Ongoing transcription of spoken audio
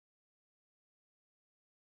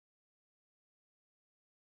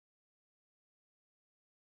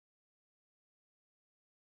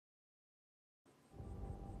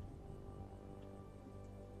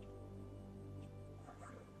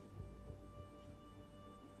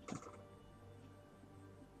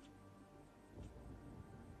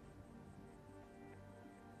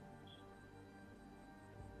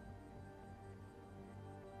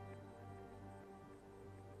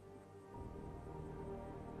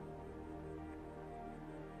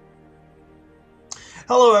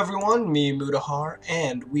Hello everyone, me Mudahar,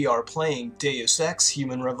 and we are playing Deus Ex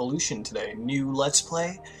Human Revolution today. New Let's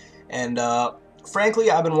Play, and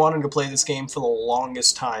frankly I've been wanting to play this game for the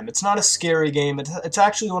longest time. It's not a scary game, it's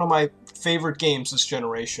actually one of my favorite games this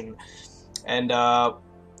generation. And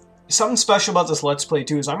something special about this Let's Play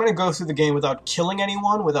too is I'm going to go through the game without killing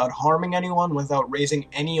anyone, without harming anyone, without raising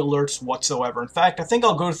any alerts whatsoever. In fact, I think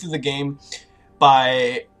I'll go through the game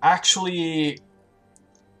by actually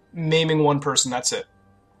maiming one person, that's it.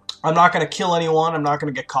 I'm not going to kill anyone, I'm not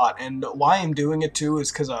going to get caught. And why I'm doing it too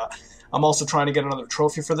is because I'm also trying to get another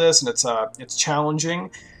trophy for this, and it's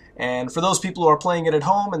challenging. And for those people who are playing it at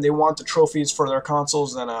home and they want the trophies for their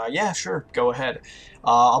consoles, then yeah, sure, go ahead.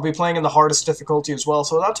 I'll be playing in the hardest difficulty as well,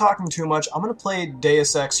 so without talking too much, I'm going to play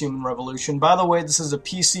Deus Ex Human Revolution. By the way, this is a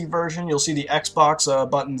PC version. You'll see the Xbox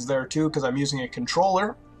buttons there too, because I'm using a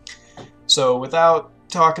controller. So without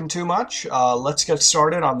talking too much, let's get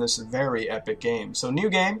started on this very epic game. So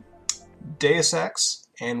new game, Deus Ex,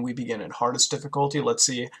 and we begin at hardest difficulty. Let's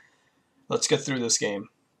get through this game.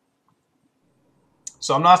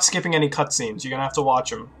 So I'm not skipping any cutscenes. You're gonna have to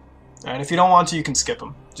watch them, and if you don't want to, you can skip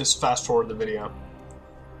them. Just fast forward the video.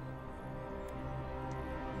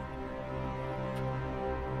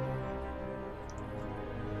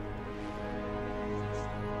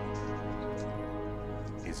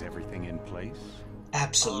 Is everything in place?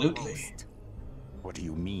 Absolutely. Almost. What do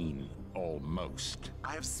you mean, almost?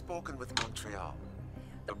 I have spoken with Montreal.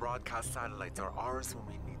 The broadcast satellites are ours when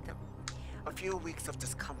we need them. A few weeks of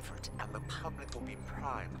discomfort, and the public will be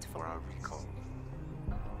primed for our recall.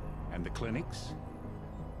 And the clinics?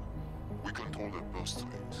 We control their birth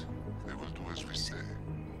rate. They will do as we say.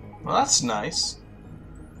 Well, that's nice.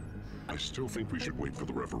 I still think we should wait for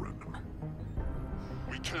the referendum.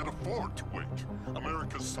 We can't afford to wait.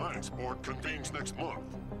 America's Science Board convenes next month.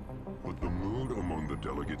 But the mood among the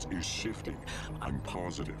delegates is shifting. I'm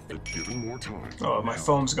positive that given more time... Oh, my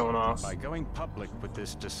phone's going off. By going public with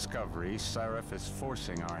this discovery, Seraph is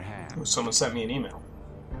forcing our hand. Someone sent me an email.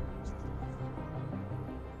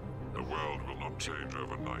 The world will not change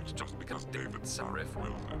overnight just because David Sarif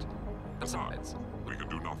willed it. Besides, we can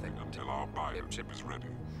do nothing until our biochip is ready.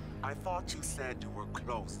 I thought you said you were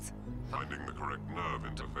close. Finding the correct nerve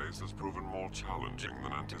interface has proven more challenging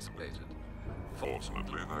than anticipated.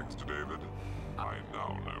 Fortunately, thanks to David, I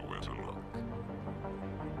now know where to look.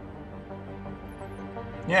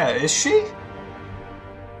 Yeah, is she?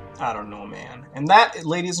 I don't know, man. And that,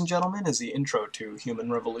 ladies and gentlemen, is the intro to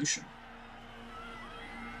Human Revolution.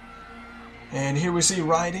 And here we see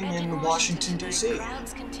rioting in Washington, D.C.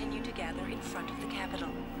 Crowds continue to gather in front of the Capitol.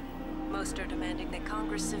 Most are demanding that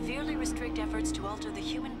Congress severely restrict efforts to alter the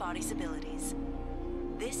human body's abilities.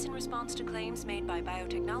 This in response to claims made by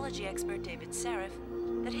biotechnology expert David Sarif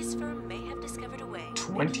that his firm may have discovered a way.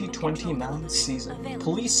 2029 season.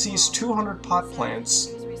 Police seize 200 pot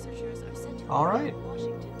plants. All right.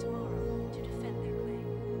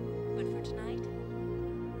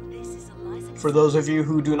 For those of you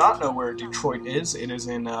who do not know where Detroit is, it is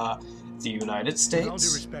in the United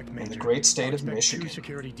States, in the great state of Michigan.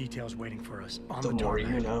 Security details waiting for us. The more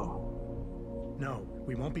you know. No,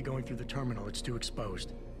 we won't be going through the terminal. It's too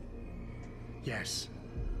exposed. Yes.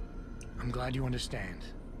 I'm glad you understand.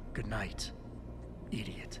 Good night,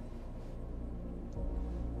 idiot.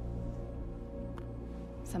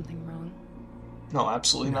 Something wrong? No,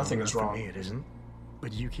 absolutely nothing No, is for wrong. me it isn't.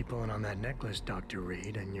 But you keep pulling on that necklace, Dr.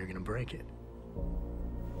 Reed, and you're gonna break it.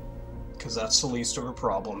 Because that's the least of her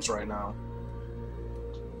problems right now.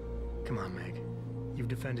 Come on, Meg. You've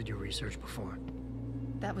defended your research before.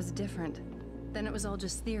 That was different. Then it was all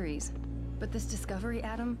just theories. But this discovery,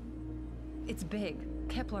 Adam, it's big.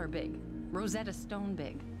 Kepler big. Rosetta Stone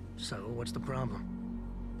big. So, what's the problem?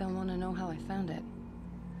 They'll want to know how I found it.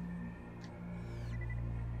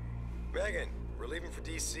 Megan, we're leaving for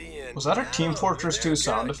DC and... Was that a Team Fortress 2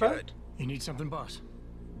 sound Good. effect? You need something, boss?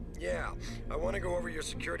 Yeah, I want to go over your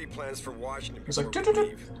security plans for Washington It's before like, we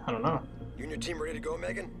leave. I don't know. You and your team ready to go,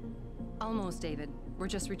 Megan? Almost, David. We're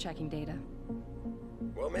just rechecking data.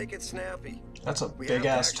 Well, make it snappy. That's a We have to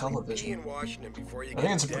big-ass actually be television. in Washington before you I think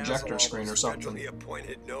get it's a to dazzle projector all screen those or something. centrally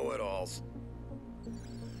appointed know-it-alls.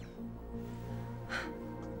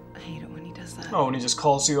 I hate it when he does that. Oh, and he just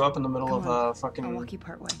calls you up in the middle Come of on. fucking... I'll walk you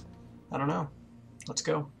part way. I don't know. Let's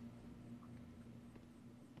go.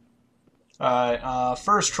 Alright,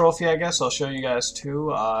 first trophy, I guess. I'll show you guys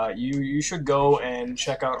too. You should go and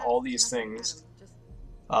check out all these things.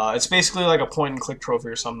 It's basically like a point-and-click trophy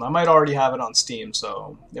or something. I might already have it on Steam,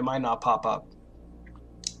 so it might not pop up.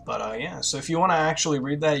 But yeah, so if you want to actually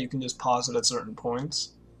read that, you can just pause it at certain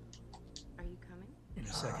points. Are you coming? In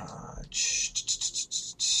a second.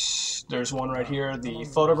 There's one right here, the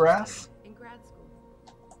photograph. In grad school.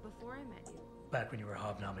 Before I met you. Back when you were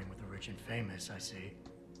hobnobbing with the rich and famous, I see.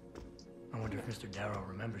 I wonder if Mr. Darrow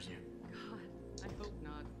remembers you. God, I hope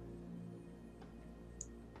not.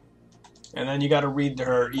 And then you gotta read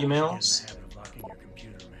her emails. Get in the habit of locking your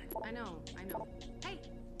computer, Meg. I know. Hey,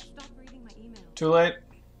 stop reading my email. Too late.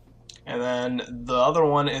 And then the other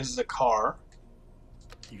one is the car.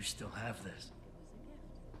 You still have this.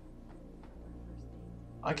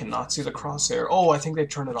 I cannot see the crosshair. Oh, I think they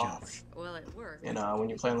turn it off. Well, it worked. And when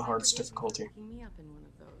you play on the hardest difficulty. Picking me up in one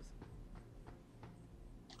of those.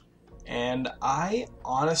 And I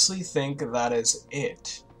honestly think that is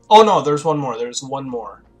it. Oh no, there's one more. There's one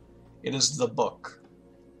more. It is the book.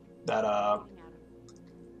 That,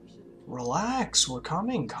 relax, we're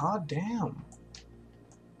coming. God damn.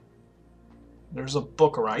 There's a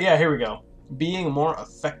book around. Yeah, here we go. Being more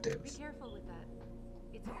effective. Be careful with that.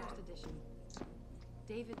 It's a first edition.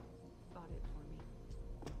 David bought it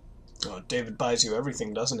for me. Oh, David buys you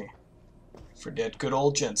everything, doesn't he? Forget good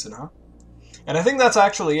old Jensen, huh? And I think that's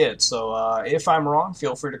actually it. So if I'm wrong,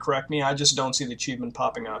 feel free to correct me. I just don't see the achievement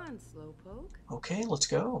popping up. Come on, Slowpoke. Okay, let's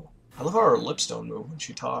go. I love how her lips don't move when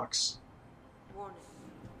she talks. Warning.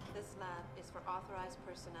 This lab is for authorized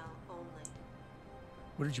personnel only.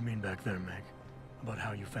 What did you mean back there, Meg? About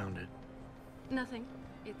how you found it? Nothing.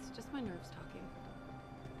 It's just my nerves talking.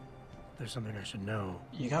 There's something I should know.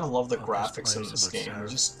 You gotta love the About graphics in place, this about game. Sarah. They're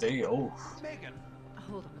just, they, oh. Megan,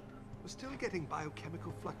 Hold on. we're still getting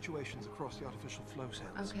biochemical fluctuations across the artificial flow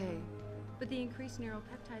cells. Okay. But the increased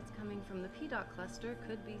neuropeptides coming from the PDOT cluster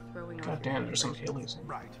could be throwing off. God damn, there's some aliens.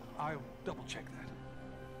 Right. I'll double check that.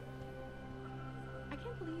 I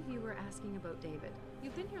can't believe you were asking about David.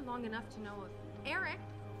 You've been here long enough to know of Eric.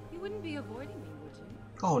 You wouldn't be avoiding me, would you?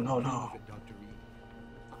 Oh, no, no. Dr. Reed.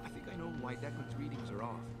 I think I know why Declan's readings are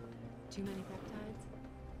off. Too many peptides?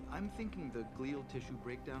 I'm thinking the glial tissue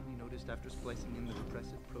breakdown we noticed after splicing in the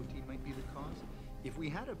repressive protein might be the cause. If we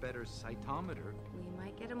had a better cytometer... We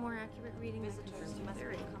might get a more accurate reading that Visitors confirms your must be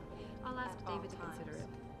theory. accompanied I'll ask at all David to consider times.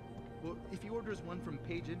 it. Well, if he orders one from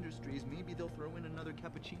Page Industries, maybe they'll throw in another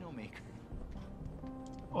cappuccino maker.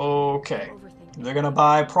 Okay. They're gonna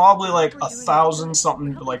buy probably like 1,000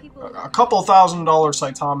 something, like a couple $1,000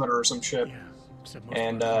 cytometer or some shit. Yeah. Except most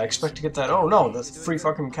And of our expect to get that. Oh no, the free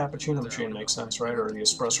fucking cappuccino machine makes sense, right? Or the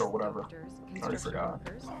espresso or whatever. I already forgot.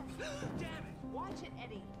 Damn it! Watch it,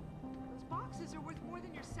 Eddie. Those boxes are worth more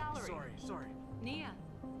than your salary. Sorry. Nia,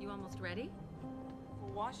 you almost ready? For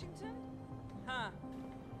Washington? Huh.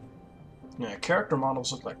 Yeah, character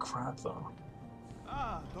models look like crap though.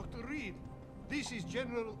 Ah, Dr. Reed. This is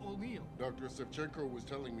General O'Neill. Dr. Sevchenko was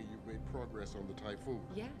telling me you've made progress on the Typhoon.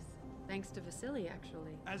 Yes. Thanks to Vasily,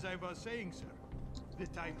 actually. As I was saying, sir, the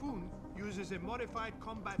Typhoon uses a modified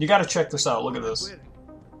combat... You gotta check this out, look at this.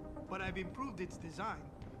 But I've improved its design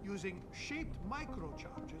using shaped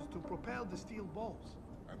microcharges to propel the steel balls.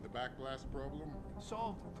 And the backblast problem?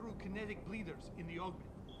 Solved through kinetic bleeders in the augment.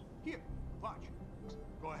 Here, watch.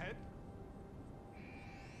 Go ahead.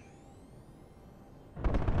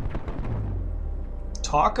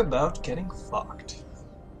 Talk about getting fucked.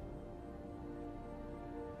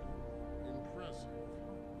 Impressive.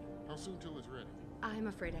 How soon till it's ready? I'm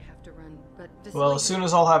afraid I have to run, but Well, as soon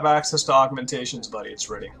as I'll have access to augmentations, buddy, it's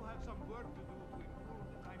ready. We'll have some work to do to improve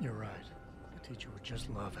the Typhoon. You're right. The teacher would just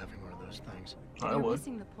love having one of those things. I You're would.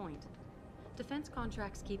 missing the point. Defense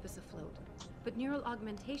contracts keep us afloat, but neural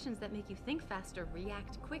augmentations that make you think faster,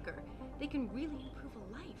 react quicker, they can really improve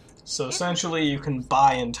a life. So essentially, you can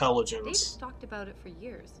buy David's intelligence. talked about it for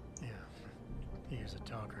years. Yeah. He is a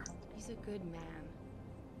talker. He's a good man.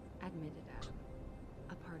 Admit it, Adam.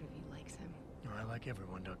 A part of you likes him. Oh, I like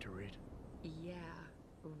everyone, Dr. Reed. Yeah,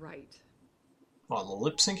 right. Wow, the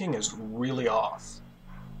lip syncing is really off.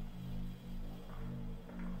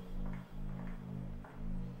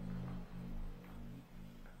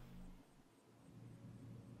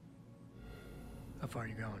 How far are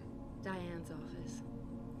you going? Diane's office.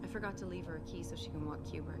 I forgot to leave her a key so she can walk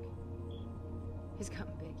Kubrick. He's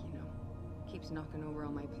gotten big, you know. Keeps knocking over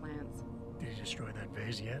all my plants. Did you destroy that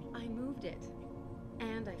vase yet? I moved it.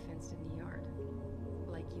 And I fenced in the yard.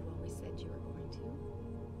 Like you always said you were going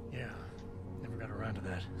to. Yeah. Never got around to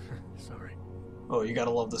that. Sorry. Oh, you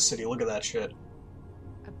gotta love the city. Look at that shit.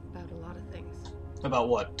 About a lot of things. About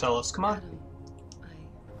what? Tell us. Come on. Adam,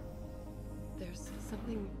 there's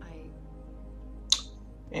something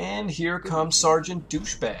And here comes Sergeant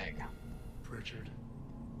Douchebag. Pritchard.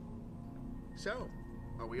 So,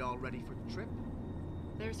 are we all ready for the trip?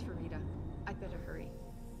 There's Farida. I'd better hurry.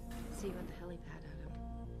 See you at the helipad, Adam.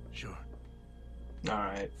 Sure.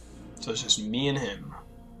 Alright. So it's just me and him.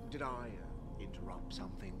 Did I interrupt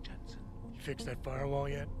something, Jensen? Fix that firewall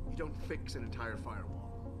yet? You don't fix an entire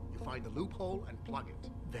firewall. You find the loophole and plug it.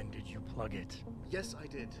 Then did you plug it? Yes, I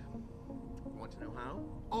did. Want to know how?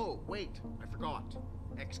 Oh, wait, I forgot.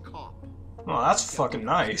 Ex-cop. Oh, that's fucking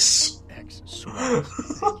nice. Ex-swap.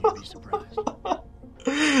 You'd be surprised.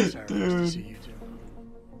 Sarah, nice to see you too.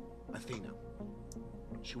 Athena.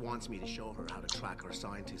 She wants me to show her how to track our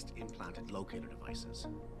scientist-implanted locator devices.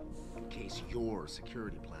 In case your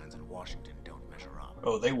security plans in Washington don't measure up.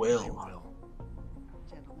 Oh, they will. They will.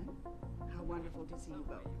 Gentlemen, how wonderful to see you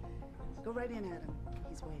both. Go right in, Adam.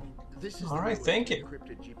 He's waiting. This is all right, thank you.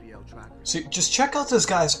 Encrypted GPL tracker. See, just check out this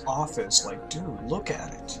guy's office. Like, dude, look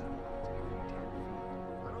at it.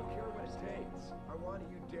 I don't care what it takes. I want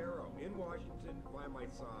you, Darrow, in Washington by my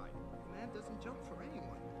side. The man doesn't jump for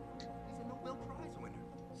anyone. He's a Nobel Prize winner.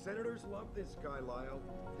 Senators love this guy, Lyle.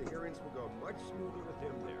 The hearings will go much smoother with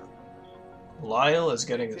him there. Lyle is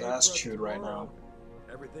getting his ass chewed right now.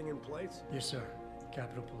 Everything in place? Yes, sir.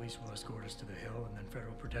 Capitol Police will escort us to the Hill, and then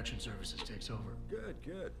Federal Protection Services takes over. Good,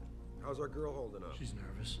 good. How's our girl holding up? She's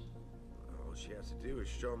nervous. All she has to do is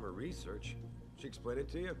show him her research. She explained it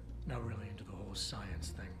to you? Not really into the whole science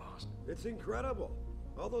thing, boss. It's incredible.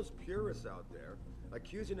 All those purists out there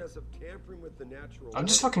accusing us of tampering with the natural... I'm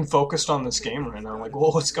just fucking focused on this game right now. Like,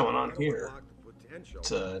 whoa, what's going on here?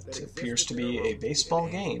 It appears to be a baseball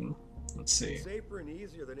game. Let's see.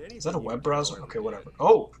 Is that a web browser? Okay, whatever.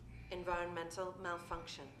 Oh! Environmental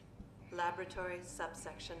malfunction. Laboratory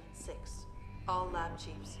subsection 6. All lab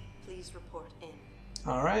chiefs, please report in.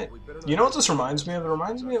 Alright. You know what this reminds me of? It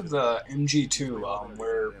reminds me of the MG2,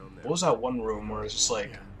 where... What was that one room where it's just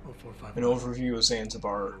like... an overview of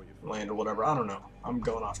Zanzibar land or whatever. I don't know. I'm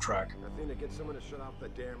going off track. Athena, get someone to shut off the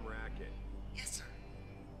damn racket. Yes, sir.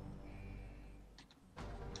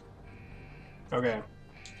 Okay.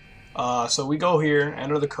 So we go here,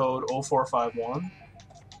 enter the code 0451.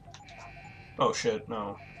 Oh shit,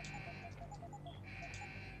 no.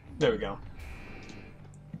 There we go.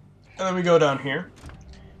 And then we go down here.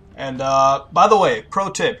 And, by the way,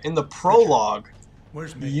 pro tip, in the prologue,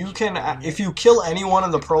 you can, if you kill anyone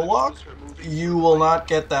in the prologue, you will not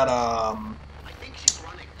get that,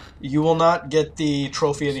 you will not get the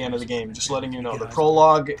trophy at the end of the game, just letting you know. The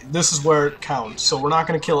prologue, this is where it counts. So we're not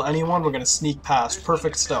going to kill anyone, we're going to sneak past.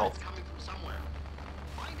 Perfect stealth.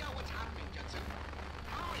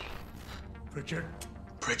 Pritchard?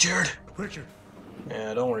 Pritchard? Pritchard.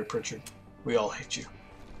 Yeah, don't worry, Pritchard. We all hate you.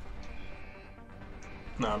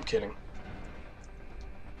 No, I'm kidding.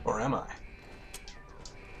 Or am I?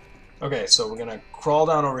 Okay, so we're gonna crawl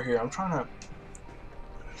down over here. I'm trying to...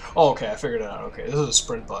 Oh, okay, I figured it out. Okay, this is a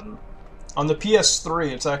sprint button. On the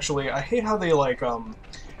PS3, it's actually... I hate how they, like,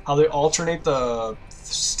 how they alternate the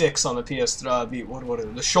sticks on the PS3... what are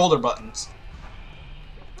they? The shoulder buttons.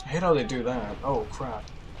 I hate how they do that. Oh, crap.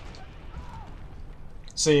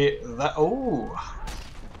 See, that... Oh!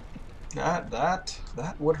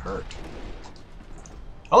 That would hurt.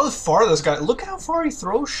 How far this guy... Look at how far he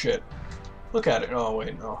throws shit. Look at it. Oh,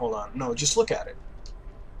 wait, no, hold on. No, just look at it.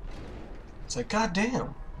 It's like,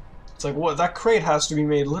 goddamn. It's like, what? That crate has to be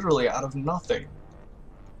made literally out of nothing.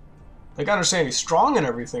 Like, I understand he's strong and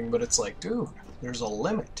everything, but it's like, dude, there's a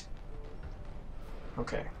limit.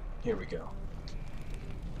 Okay, here we go.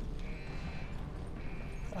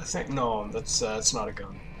 I think, no, that's not a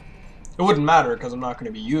gun. It wouldn't matter, because I'm not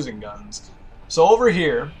going to be using guns. So over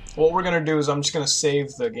here, what we're going to do is I'm just going to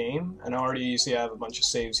save the game. And I already see I have a bunch of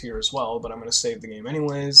saves here as well, but I'm going to save the game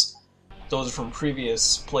anyways. Those are from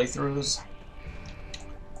previous playthroughs.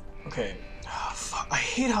 Okay. Oh, fuck. I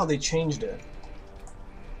hate how they changed it.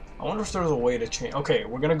 I wonder if there's a way to change... Okay,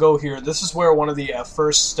 we're going to go here. This is where one of the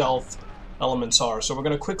first stealth elements are. So we're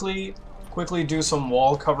going to quickly do some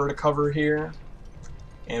wall cover to cover here.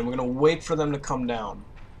 And we're going to wait for them to come down.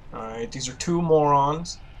 Alright, these are two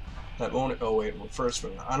morons. That won't... Oh, wait. Well, first,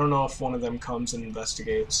 I don't know if one of them comes and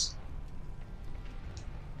investigates.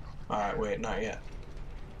 Alright, wait. Not yet.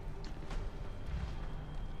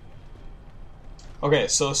 Okay,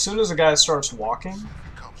 so as soon as the guy starts walking,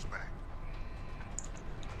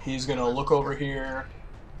 he's gonna look over here.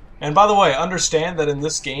 And by the way, understand that in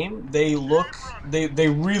this game, they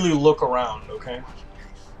really look around, okay?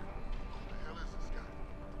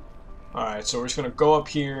 Alright, so we're just gonna go up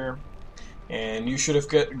here. And you should have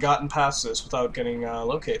gotten past this without getting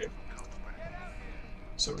located.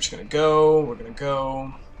 So we're just gonna go, we're gonna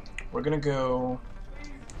go, we're gonna go.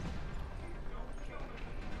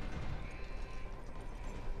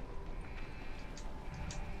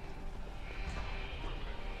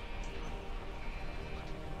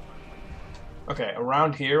 Okay,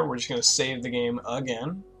 around here, we're just gonna save the game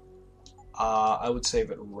again. I would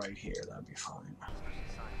save it right here, that'd be fine.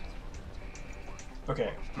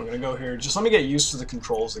 Okay, we're gonna go here. Just let me get used to the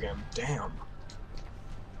controls again. Damn.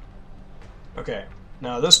 Okay,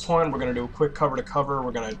 now at this point we're gonna do a quick cover to cover.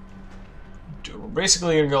 We're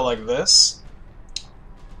basically gonna go like this.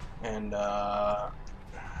 And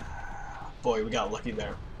boy, we got lucky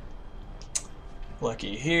there.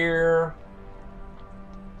 Lucky here.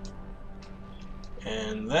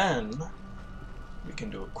 And then we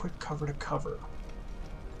can do a quick cover to cover.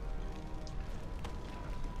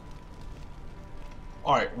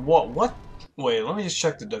 Alright, what? Wait, let me just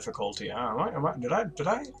check the difficulty. Did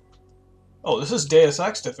I? Oh, this is Deus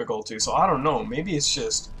Ex difficulty, so I don't know. Maybe it's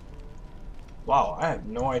just... Wow, I have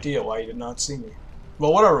no idea why you did not see me.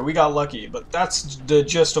 Well, whatever, we got lucky, but that's the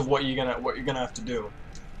gist of what you're gonna have to do.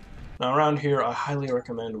 Now around here, I highly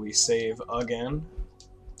recommend we save again.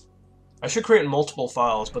 I should create multiple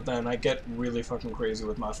files, but then I get really fucking crazy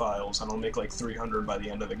with my files, and I'll make like 300 by the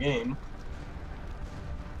end of the game.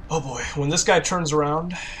 Oh boy, when this guy turns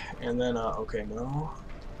around, and then okay, no,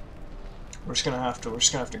 we're just gonna have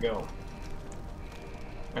to go.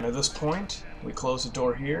 And at this point, we close the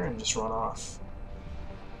door here and just run off.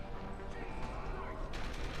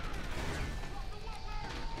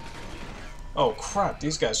 Oh crap,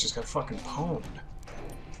 these guys just got fucking pwned.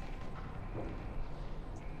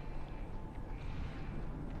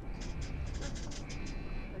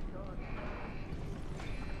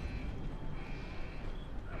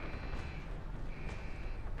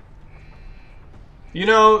 You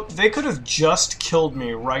know, they could have just killed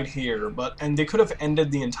me right here, and they could have ended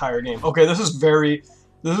the entire game. Okay, this is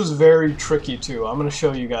very tricky too. I'm gonna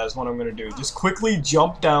show you guys what I'm gonna do. Just quickly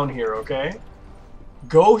jump down here, okay?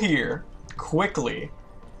 Go here, quickly,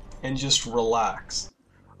 and just relax.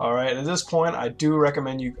 Alright, at this point, I do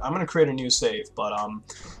recommend you... I'm gonna create a new save, but,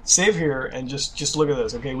 save here, and just look at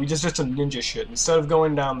this, okay? We just did some ninja shit. Instead of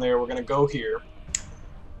going down there, we're gonna go here.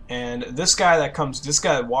 And this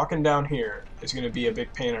guy walking down here is going to be a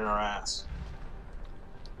big pain in our ass.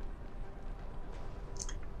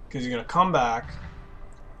 Because he's going to come back,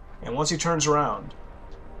 and once he turns around...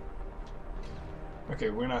 Okay,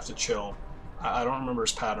 we're going to have to chill. I don't remember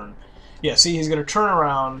his pattern. Yeah, see, he's going to turn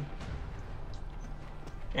around,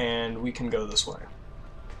 and we can go this way.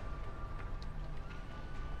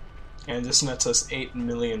 And this nets us 8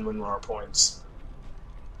 million WinRAR points.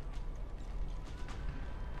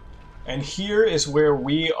 And here is where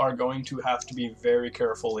we are going to have to be very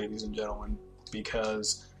careful, ladies and gentlemen,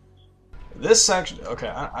 because this section... Okay,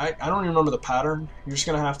 I don't even remember the pattern. You're just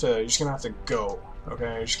gonna have to go.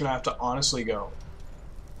 Okay, you're just gonna have to honestly go.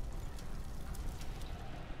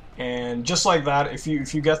 And just like that, if you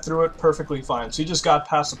get through it, perfectly fine. So you just got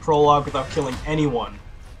past the prologue without killing anyone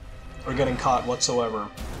or getting caught whatsoever.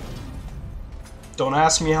 Don't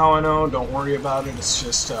ask me how I know. Don't worry about it. It's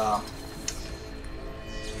just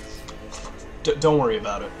don't worry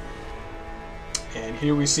about it. And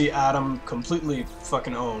here we see Adam completely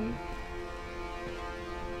fucking owned.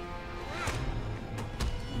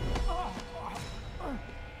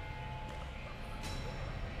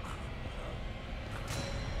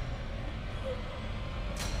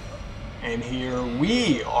 And here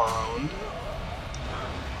we are owned.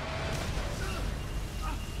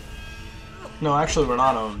 No, actually we're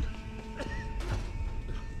not owned.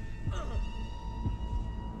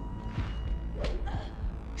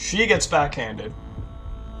 She gets backhanded.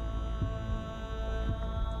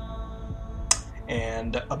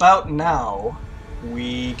 And about now,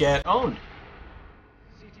 we get owned.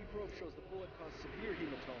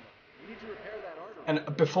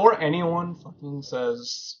 And before anyone fucking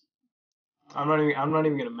says, I'm not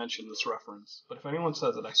even gonna mention this reference, but if anyone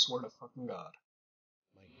says it, I swear to fucking God.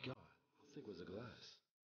 My God, how thick was the glass?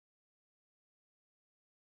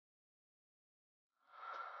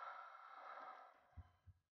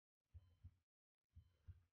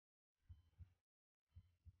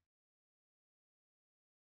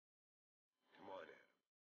 Come on, Adam.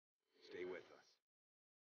 Stay with us.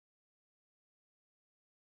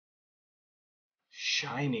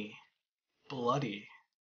 Shiny. Bloody.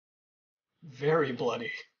 Very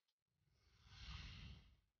bloody.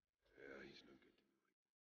 Yeah, he's no good.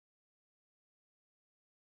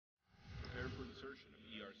 Prepare for insertion of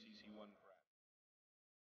ERCC-1 crack.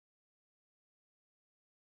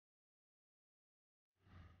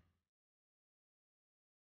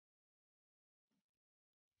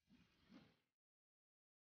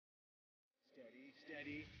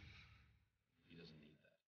 Steady. He doesn't need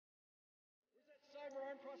that. Where's that cyber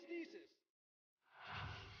arm prosthesis?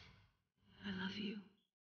 I love you.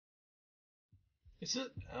 Is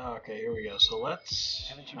it? Okay, here we go. So let's...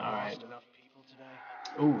 Haven't you Alright. lost enough people today?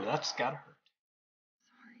 Ooh, that's gotta hurt.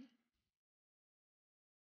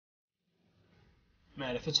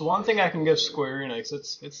 Man, if it's one thing I can give Square Enix,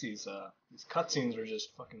 it's these cutscenes are just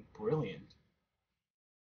fucking brilliant.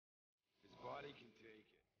 His body can take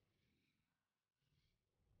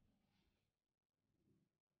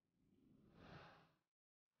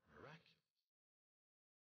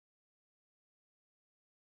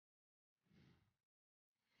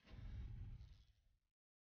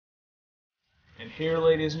it. And here,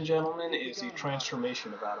 ladies and gentlemen, is the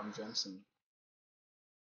transformation of Adam Jensen.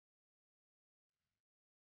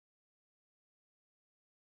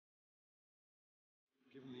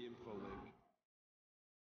 Give him the info link.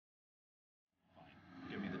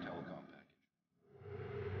 Fine. Give me the telecom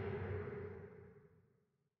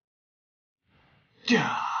package.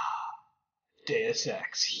 Deus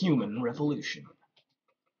Ex: Human Revolution.